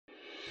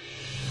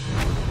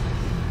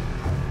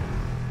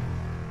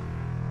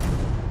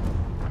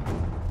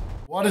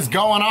What is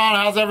going on?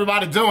 How's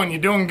everybody doing? You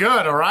doing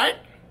good, all right?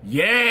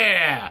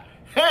 Yeah.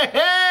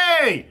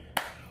 Hey!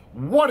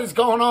 What is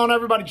going on,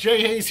 everybody?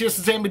 Jay Hayes here.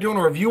 Today I'm doing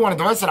a review on a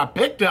device that I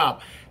picked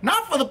up.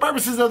 Not for the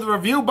purposes of the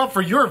review, but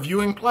for your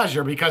viewing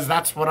pleasure, because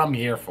that's what I'm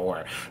here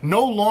for.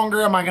 No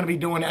longer am I going to be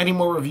doing any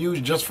more reviews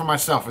just for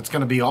myself. It's going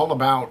to be all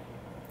about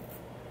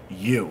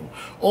you.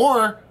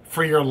 Or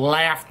for your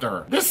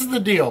laughter. This is the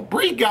deal.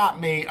 Bree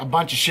got me a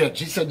bunch of shit.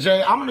 She said,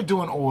 Jay, I'm going to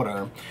do an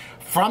order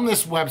from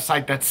this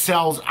website that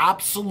sells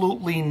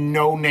absolutely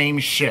no-name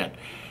shit.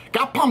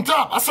 Got pumped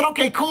up. I said,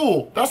 okay,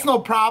 cool. That's no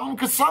problem,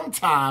 because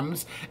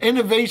sometimes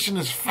innovation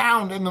is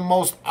found in the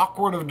most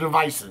awkward of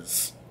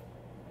devices.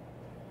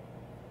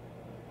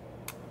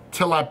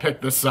 Till I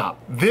picked this up.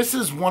 This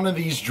is one of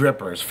these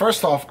drippers.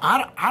 First off,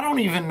 I don't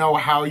even know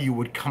how you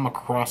would come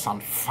across on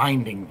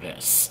finding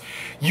this.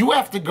 You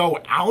have to go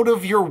out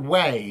of your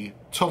way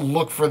to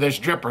look for this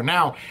dripper.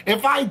 Now,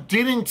 if I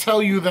didn't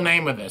tell you the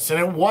name of this and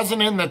it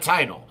wasn't in the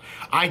title,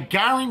 I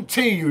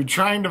guarantee you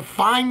trying to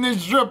find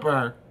this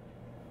dripper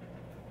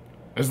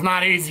is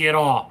not easy at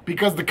all,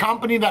 because the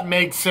company that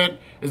makes it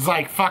is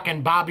like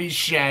fucking Bobby's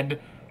Shed.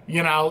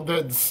 You know,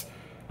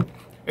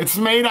 it's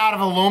made out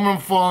of aluminum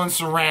foil and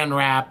saran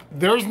wrap.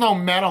 There's no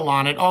metal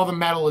on it. All the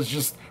metal is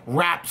just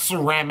wrapped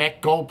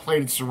ceramic,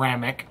 gold-plated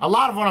ceramic. A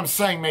lot of what I'm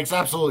saying makes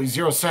absolutely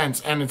zero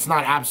sense, and it's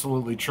not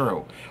absolutely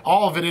true.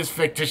 All of it is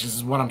fictitious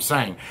is what I'm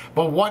saying.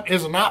 But what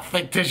is not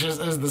fictitious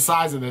is the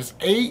size of this.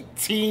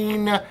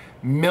 18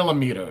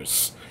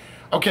 millimeters.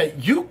 Okay,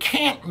 you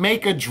can't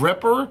make a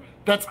dripper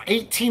that's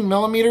 18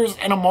 millimeters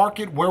in a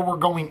market where we're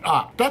going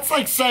up. That's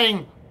like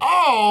saying,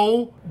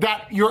 oh,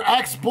 that your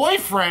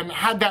ex-boyfriend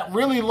had that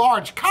really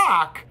large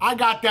cock. I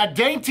got that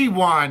dainty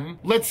one.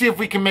 Let's see if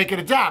we can make it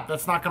adapt.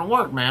 That's not gonna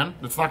work, man.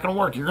 That's not gonna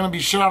work. You're gonna be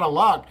shit out of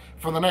luck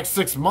for the next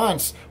 6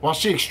 months while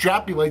she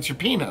extrapolates your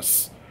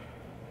penis.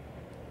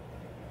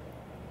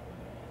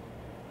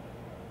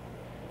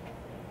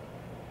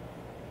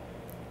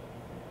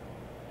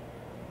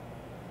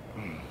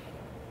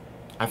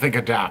 I think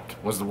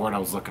adapt was the word I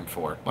was looking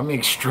for. Let me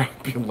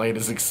extrapolate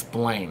as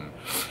explain.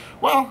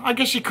 Well, I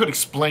guess you could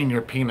explain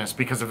your penis,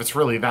 because if it's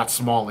really that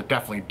small, it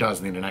definitely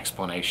does need an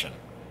explanation.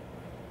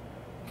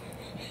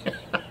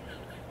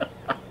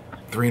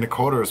 3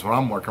 1/4 is what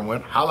I'm working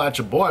with. Holla at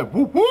your boy,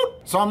 whoop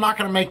whoop. So I'm not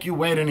gonna make you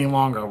wait any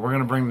longer. We're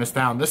gonna bring this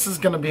down. This is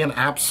gonna be an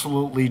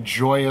absolutely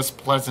joyous,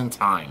 pleasant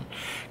time.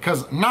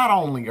 Because not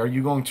only are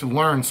you going to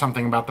learn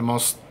something about the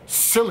most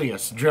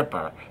silliest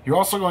dripper, you're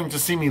also going to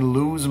see me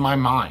lose my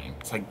mind.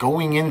 It's like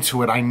going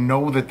into it, I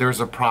know that there's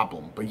a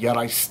problem, but yet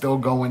I still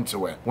go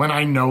into it when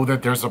I know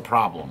that there's a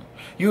problem.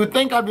 You would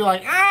think I'd be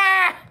like,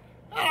 I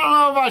don't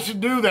know if I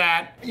should do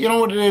that. You know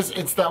what it is?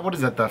 It's that, what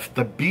is it,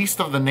 the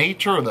beast of the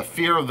nature, or the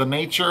fear of the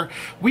nature?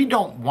 We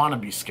don't want to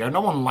be scared.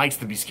 No one likes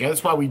to be scared.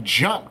 That's why we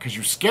jump, because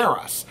you scare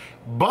us.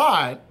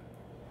 But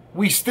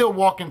we still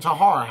walk into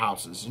horror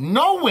houses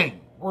knowing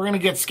we're gonna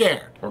get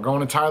scared. We're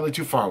going entirely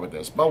too far with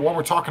this. But what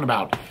we're talking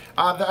about,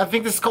 I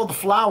think this is called the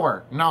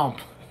flower. No,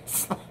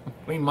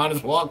 we might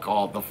as well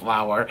call it the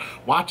flower.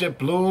 Watch it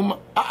bloom.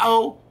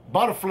 Uh-oh,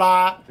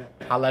 butterfly.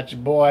 Holla at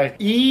your boy.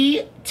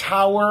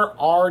 E-Tower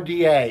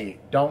RDA.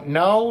 Don't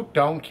know,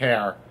 don't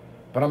care.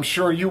 But I'm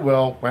sure you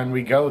will when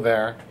we go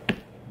there.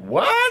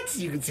 What?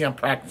 You can see I'm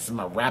practicing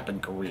my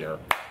rapping career.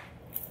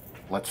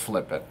 Let's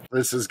flip it.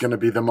 This is gonna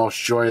be the most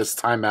joyous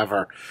time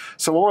ever.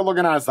 So what we're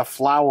looking at is the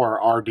Flower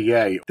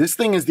RDA. This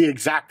thing is the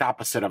exact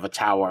opposite of a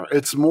tower.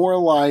 It's more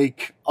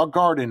like a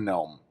garden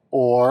gnome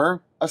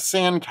or a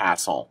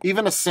sandcastle.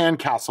 Even a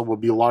sandcastle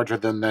would be larger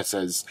than this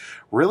is.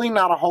 Really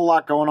not a whole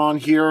lot going on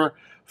here.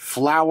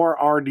 Flower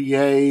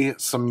RDA,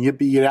 some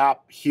yippee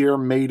yap here,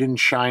 made in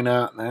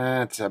China.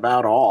 That's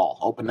about all.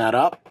 Open that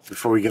up.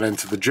 Before we get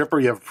into the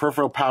dripper, you have a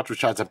peripheral pouch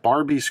which has a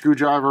Barbie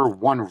screwdriver,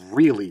 one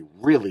really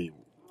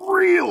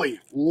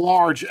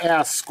large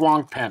ass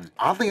squonk pen.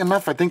 Oddly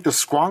enough, I think the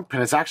squonk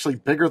pen is actually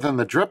bigger than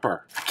the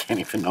dripper. I can't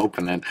even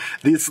open it.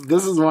 This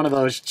is one of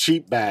those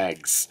cheap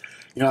bags.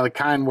 You know, the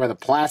kind where the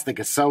plastic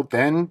is so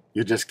thin,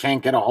 you just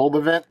can't get a hold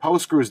of it.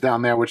 Post screws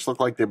down there, which look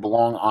like they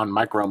belong on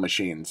micro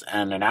machines,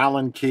 and an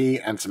Allen key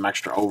and some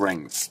extra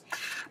O-rings.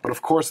 But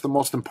of course, the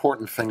most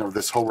important thing of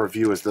this whole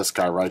review is this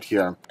guy right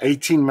here.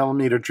 18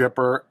 millimeter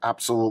dripper,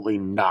 absolutely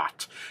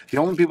not. The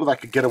only people that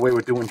could get away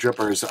with doing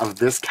drippers of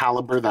this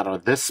caliber that are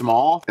this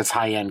small is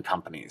high-end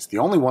companies. The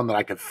only one that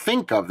I could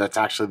think of that's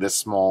actually this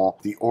small,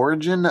 the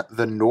Origin,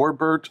 the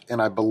Norbert,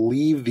 and I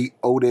believe the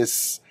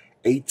Otis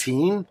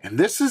 18. And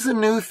this is a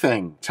new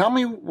thing. Tell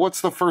me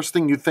what's the first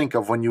thing you think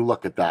of when you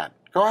look at that.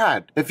 Go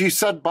ahead. If you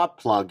said butt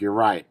plug, you're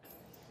right.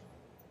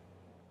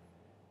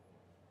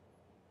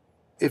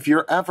 If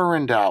you're ever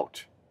in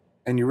doubt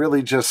and you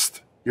really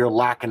you're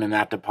lacking in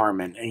that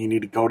department and you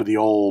need to go to the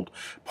old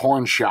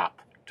porn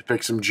shop to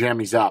pick some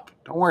jammies up,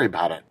 don't worry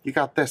about it. You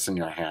got this in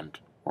your hand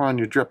or on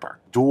your dripper.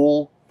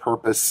 Dual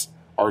purpose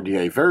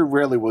RDA. Very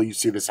rarely will you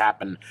see this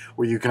happen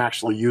where you can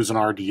actually use an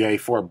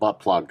RDA for a butt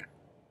plug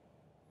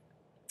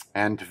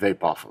and to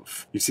vape off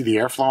of. You see the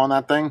airflow on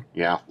that thing?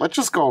 Yeah, let's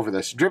just go over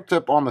this. Drip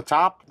tip on the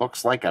top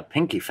looks like a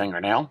pinky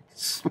fingernail.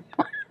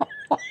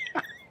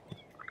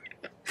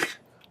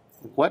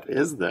 what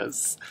is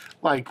this?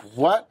 Like,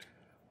 what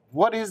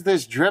is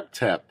this drip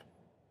tip?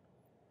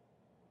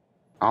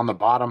 On the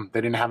bottom,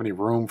 they didn't have any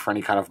room for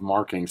any kind of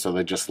marking, so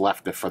they just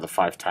left it for the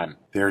 510.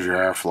 There's your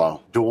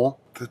airflow. Dual.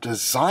 The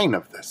design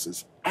of this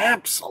is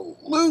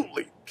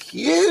absolutely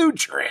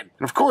putrid.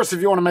 And of course,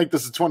 if you want to make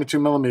this a 22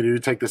 millimeter, you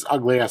take this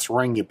ugly ass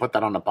ring, you put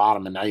that on the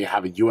bottom, and now you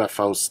have a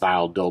UFO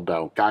style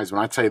dildo. Guys,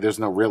 when I tell you there's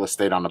no real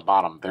estate on the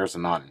bottom, there's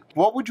none.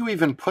 What would you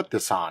even put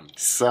this on?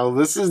 So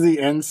this is the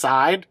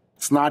inside.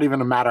 It's not even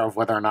a matter of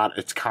whether or not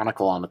it's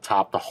conical on the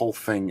top. The whole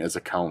thing is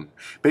a cone.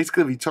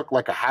 Basically, if you took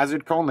like a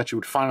hazard cone that you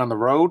would find on the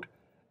road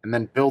and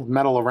then build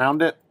metal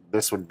around it,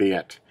 this would be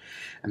it.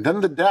 And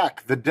then the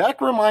deck. The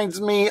deck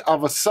reminds me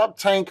of a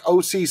sub-tank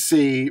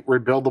OCC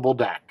rebuildable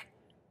deck.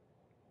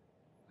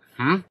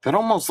 That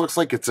almost looks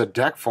like it's a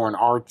deck for an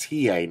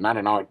RTA, not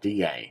an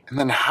RDA. And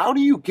then how do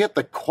you get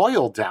the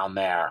coil down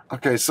there?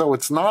 Okay, so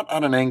it's not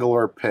at an angle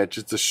or a pitch,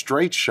 it's a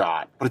straight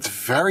shot, but it's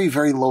very,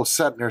 very low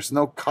set and there's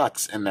no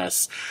cuts in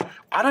this.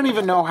 I don't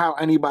even know how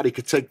anybody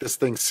could take this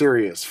thing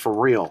serious, for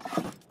real.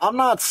 I'm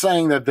not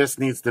saying that this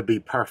needs to be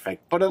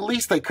perfect, but at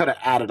least they could have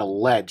added a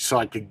ledge so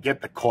I could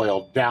get the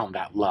coil down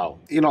that low.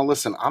 You know,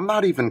 listen, I'm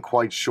not even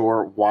quite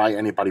sure why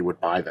anybody would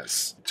buy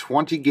this.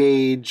 20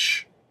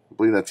 gauge... I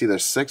believe that's either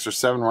 6 or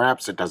 7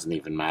 wraps. It doesn't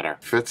even matter.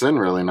 Fits in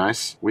really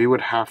nice. We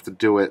would have to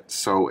do it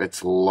so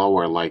it's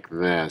lower like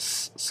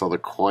this, so the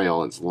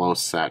coil is low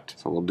set.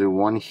 So we'll do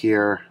one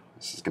here.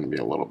 This is going to be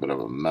a little bit of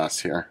a mess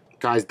here.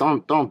 Guys,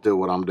 don't do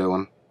what I'm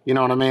doing. You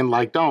know what I mean?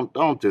 Like, don't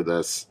do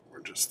this.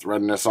 We're just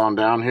threading this on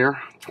down here.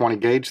 20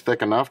 gauge,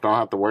 thick enough. Don't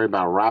have to worry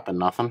about wrapping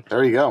nothing.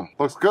 There you go.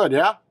 Looks good,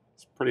 yeah?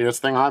 It's the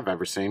prettiest thing I've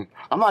ever seen.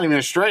 I'm not even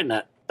going to straighten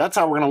it. That's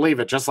how we're going to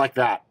leave it, just like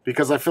that.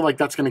 Because I feel like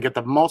that's going to get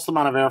the most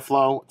amount of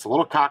airflow. It's a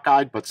little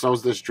cockeyed, but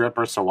so's this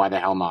dripper, so why the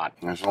hell not?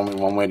 There's only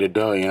one way to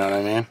do it, you know what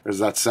I mean? There's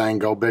that saying,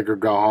 go big or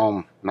go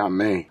home. Not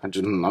me. I'm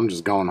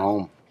just going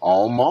home.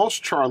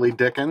 Almost, Charlie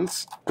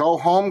Dickens. Go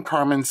home,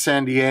 Carmen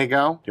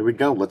Sandiego. Here we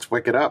go. Let's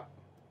wick it up.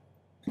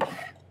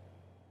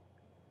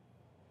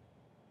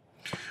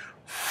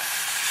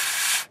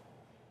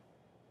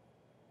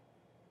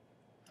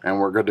 And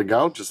we're good to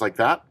go, just like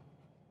that.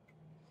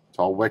 It's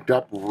all wicked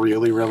up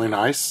really, really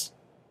nice.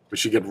 We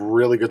should get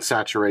really good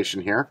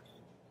saturation here.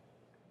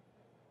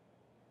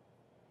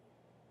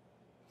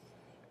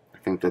 I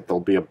think that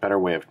there'll be a better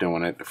way of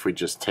doing it if we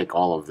just take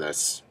all of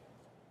this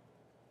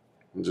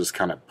and just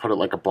kind of put it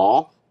like a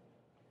ball,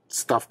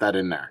 stuff that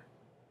in there.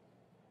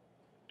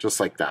 Just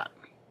like that.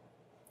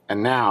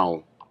 And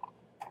now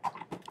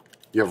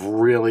you have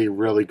really,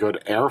 really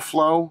good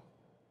airflow,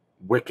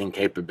 wicking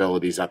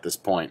capabilities at this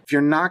point. If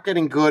you're not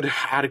getting good,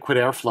 adequate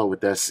airflow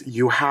with this,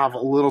 you have a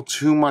little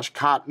too much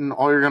cotton.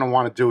 All you're going to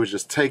want to do is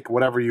just take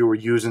whatever you were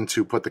using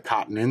to put the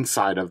cotton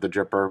inside of the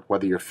dripper,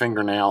 whether your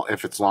fingernail,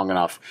 if it's long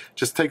enough,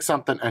 just take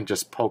something and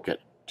just poke it,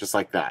 just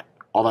like that.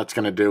 All that's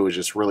going to do is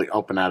just really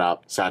open that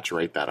up,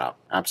 saturate that up.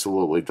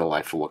 Absolutely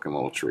delightful looking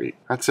little treat.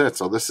 That's it.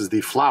 So this is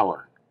the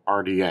Flower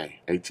RDA,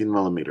 18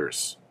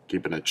 millimeters.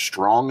 Keeping it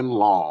strong and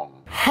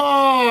long.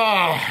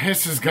 Oh,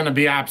 this is going to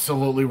be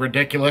absolutely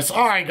ridiculous.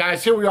 All right,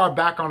 guys, here we are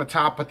back on the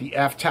top with the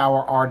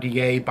F-Tower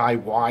RDA by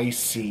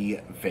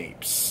YC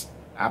Vapes.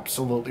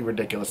 Absolutely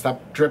ridiculous.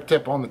 That drip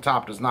tip on the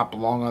top does not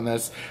belong on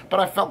this, but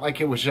I felt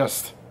like it was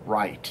just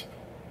right.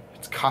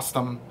 It's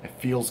custom. It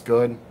feels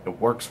good. It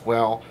works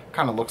well.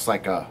 Kind of looks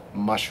like a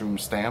mushroom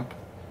stamp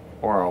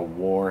or a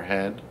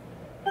warhead.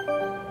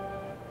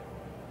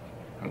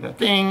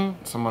 Ding!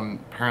 Someone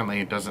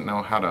apparently doesn't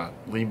know how to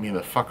leave me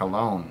the fuck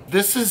alone.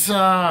 This is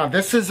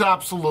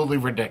absolutely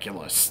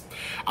ridiculous.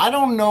 I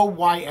don't know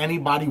why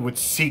anybody would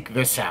seek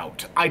this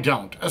out. I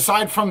don't.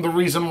 Aside from the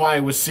reason why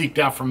it was seeked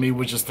out for me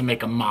was just to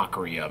make a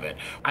mockery of it.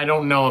 I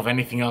don't know of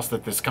anything else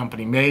that this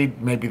company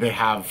made. Maybe they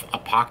have a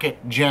pocket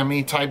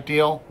jammy type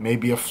deal.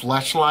 Maybe a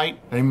fleshlight.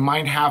 They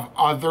might have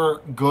other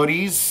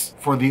goodies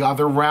for the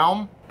other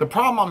realm. The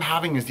problem I'm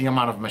having is the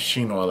amount of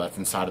machine oil that's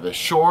inside of this.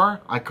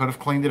 Sure, I could have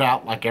cleaned it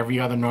out like every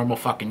other normal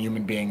fucking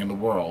human being in the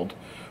world.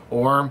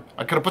 Or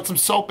I could have put some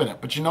soap in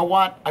it. But you know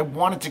what? I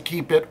wanted to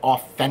keep it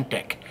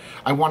authentic.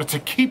 I wanted to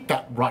keep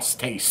that rust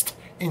taste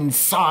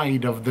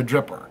inside of the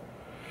dripper.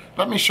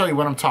 Let me show you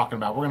what I'm talking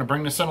about. We're going to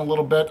bring this in a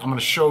little bit. I'm going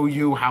to show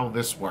you how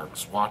this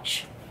works.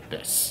 Watch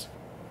this.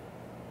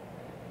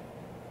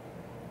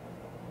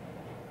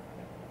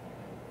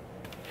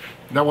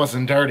 That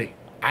wasn't dirty.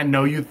 I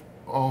know you...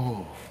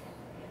 Oh...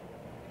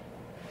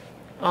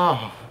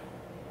 Oh.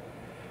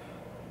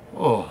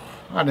 Oh,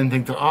 I didn't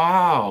think to...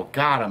 Oh,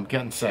 God, I'm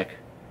getting sick.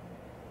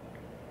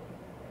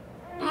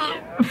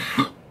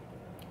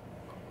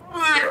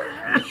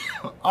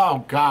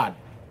 Oh, God.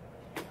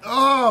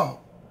 Oh.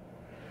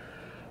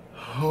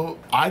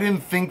 I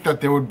didn't think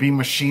that there would be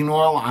machine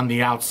oil on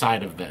the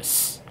outside of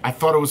this. I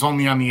thought it was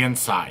only on the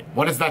inside.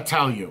 What does that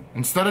tell you?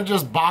 Instead of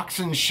just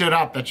boxing shit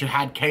up that you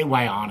had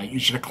KY on it, you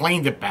should have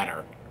cleaned it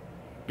better.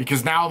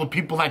 Because now the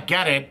people that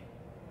get it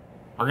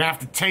are gonna have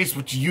to taste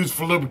what you use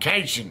for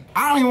lubrication.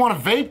 I don't even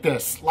want to vape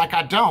this, like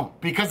I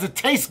don't, because it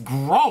tastes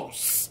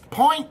gross.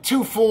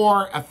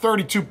 0.24 at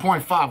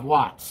 32.5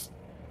 watts.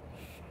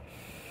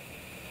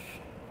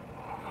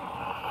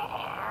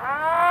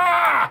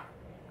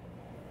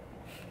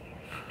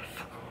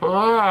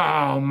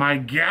 Oh my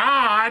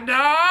God.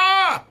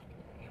 Ah!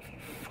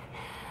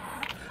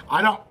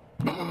 I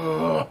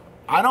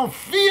don't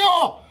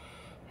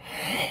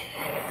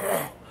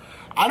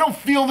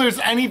feel there's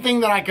anything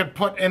that I could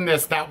put in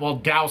this that will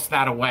douse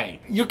that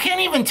away. You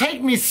can't even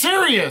take me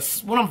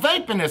serious when I'm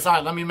vaping this. All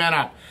right, let me man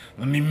up.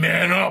 Let me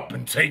man up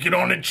and take it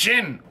on the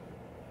chin.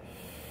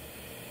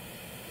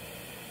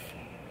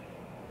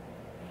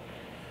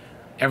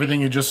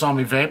 Everything you just saw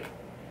me vape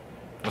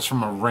was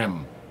from a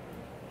rim.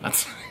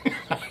 That's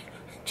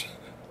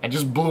I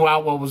just blew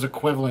out what was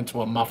equivalent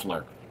to a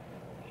muffler.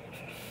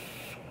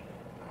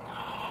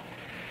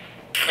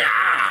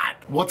 God!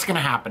 What's gonna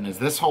happen is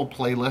this whole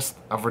playlist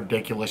of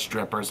ridiculous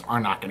drippers are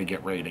not gonna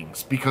get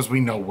ratings because we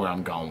know where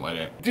I'm going with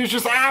it. There's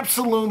just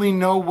absolutely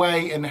no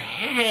way in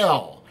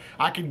hell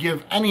I could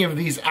give any of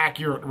these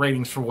accurate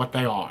ratings for what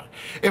they are.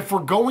 If we're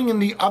going in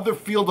the other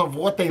field of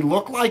what they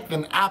look like,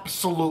 then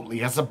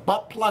absolutely. As a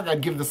butt plug,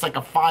 I'd give this like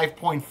a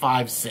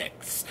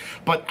 5.56.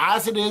 But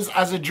as it is,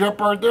 as a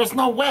dripper, there's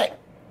no way.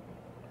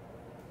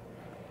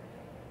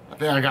 I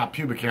think I got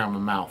pubic hair in my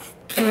mouth.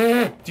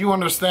 Do you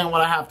understand what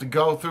I have to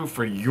go through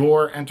for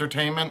your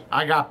entertainment?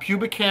 I got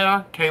pubic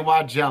hair,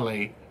 KY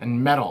jelly,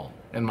 and metal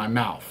in my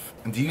mouth.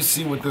 And do you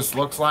see what this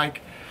looks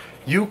like?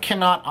 You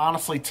cannot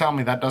honestly tell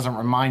me that doesn't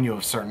remind you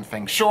of certain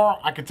things. Sure,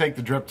 I could take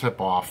the drip tip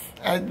off.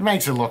 It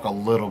makes it look a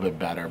little bit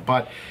better.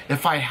 But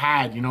if I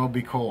had, you know, it'd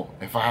be cool.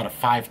 If I had a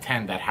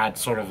 510 that had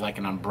sort of like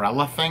an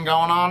umbrella thing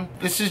going on.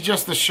 This is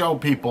just to show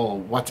people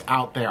what's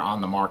out there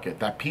on the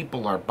market that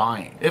people are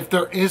buying. If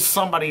there is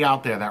somebody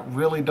out there that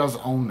really does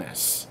own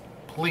this,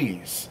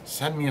 please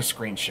send me a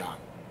screenshot.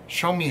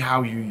 Show me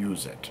how you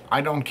use it.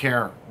 I don't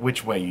care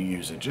which way you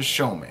use it, just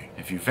show me.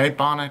 If you vape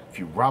on it, if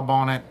you rub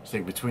on it,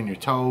 stick between your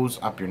toes,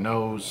 up your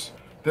nose.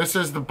 This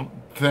is the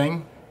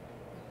thing.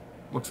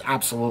 Looks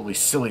absolutely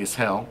silly as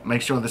hell.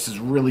 Make sure this is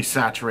really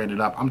saturated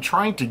up. I'm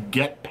trying to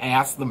get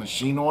past the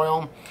machine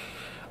oil.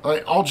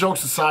 All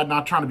jokes aside,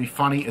 not trying to be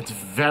funny, it's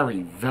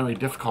very, very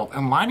difficult.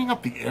 And lining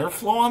up the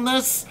airflow on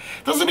this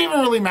doesn't even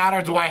really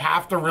matter. Do I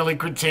have to really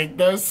critique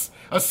this?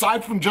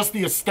 Aside from just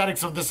the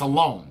aesthetics of this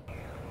alone.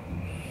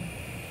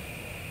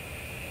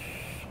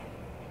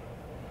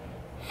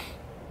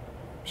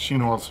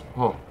 Machine oils.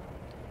 Oh.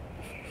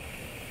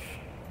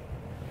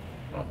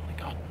 Oh my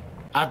God.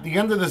 At the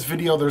end of this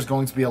video, there's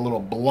going to be a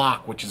little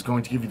block which is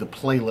going to give you the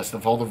playlist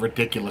of all the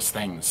ridiculous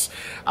things.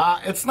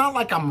 It's not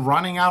like I'm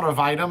running out of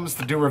items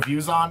to do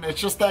reviews on. It's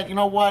just that, you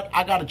know what?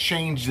 I gotta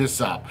change this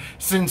up.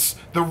 Since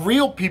the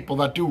real people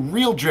that do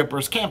real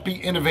drippers can't be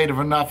innovative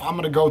enough, I'm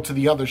gonna go to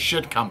the other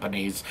shit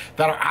companies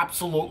that are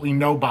absolutely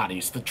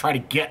nobodies to try to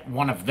get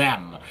one of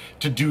them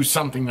to do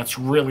something that's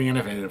really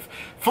innovative.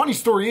 Funny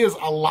story is,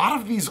 a lot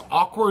of these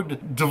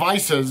awkward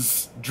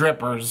devices,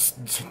 drippers,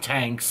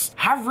 tanks,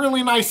 have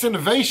really nice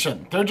innovation.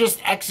 They're just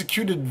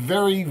executed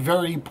very,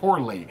 very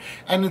poorly.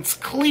 And it's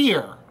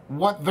clear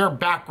what their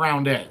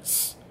background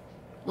is.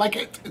 Like,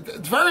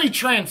 it's very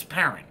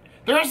transparent.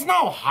 There's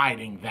no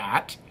hiding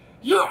that.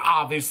 You're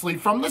obviously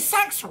from the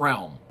sex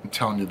realm. I'm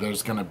telling you,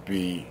 there's gonna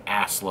be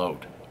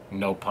assload,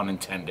 no pun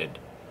intended,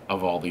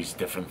 of all these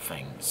different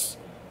things.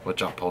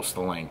 Which I'll post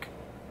the link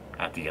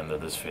at the end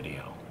of this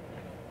video.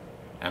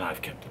 And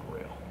I've kept it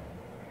real.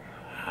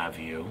 Have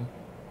you?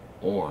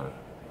 Or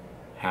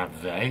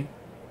have they?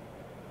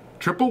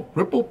 Triple,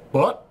 ripple,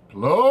 butt,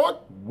 plug,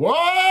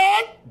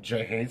 what?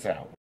 Jay Hayes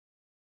out.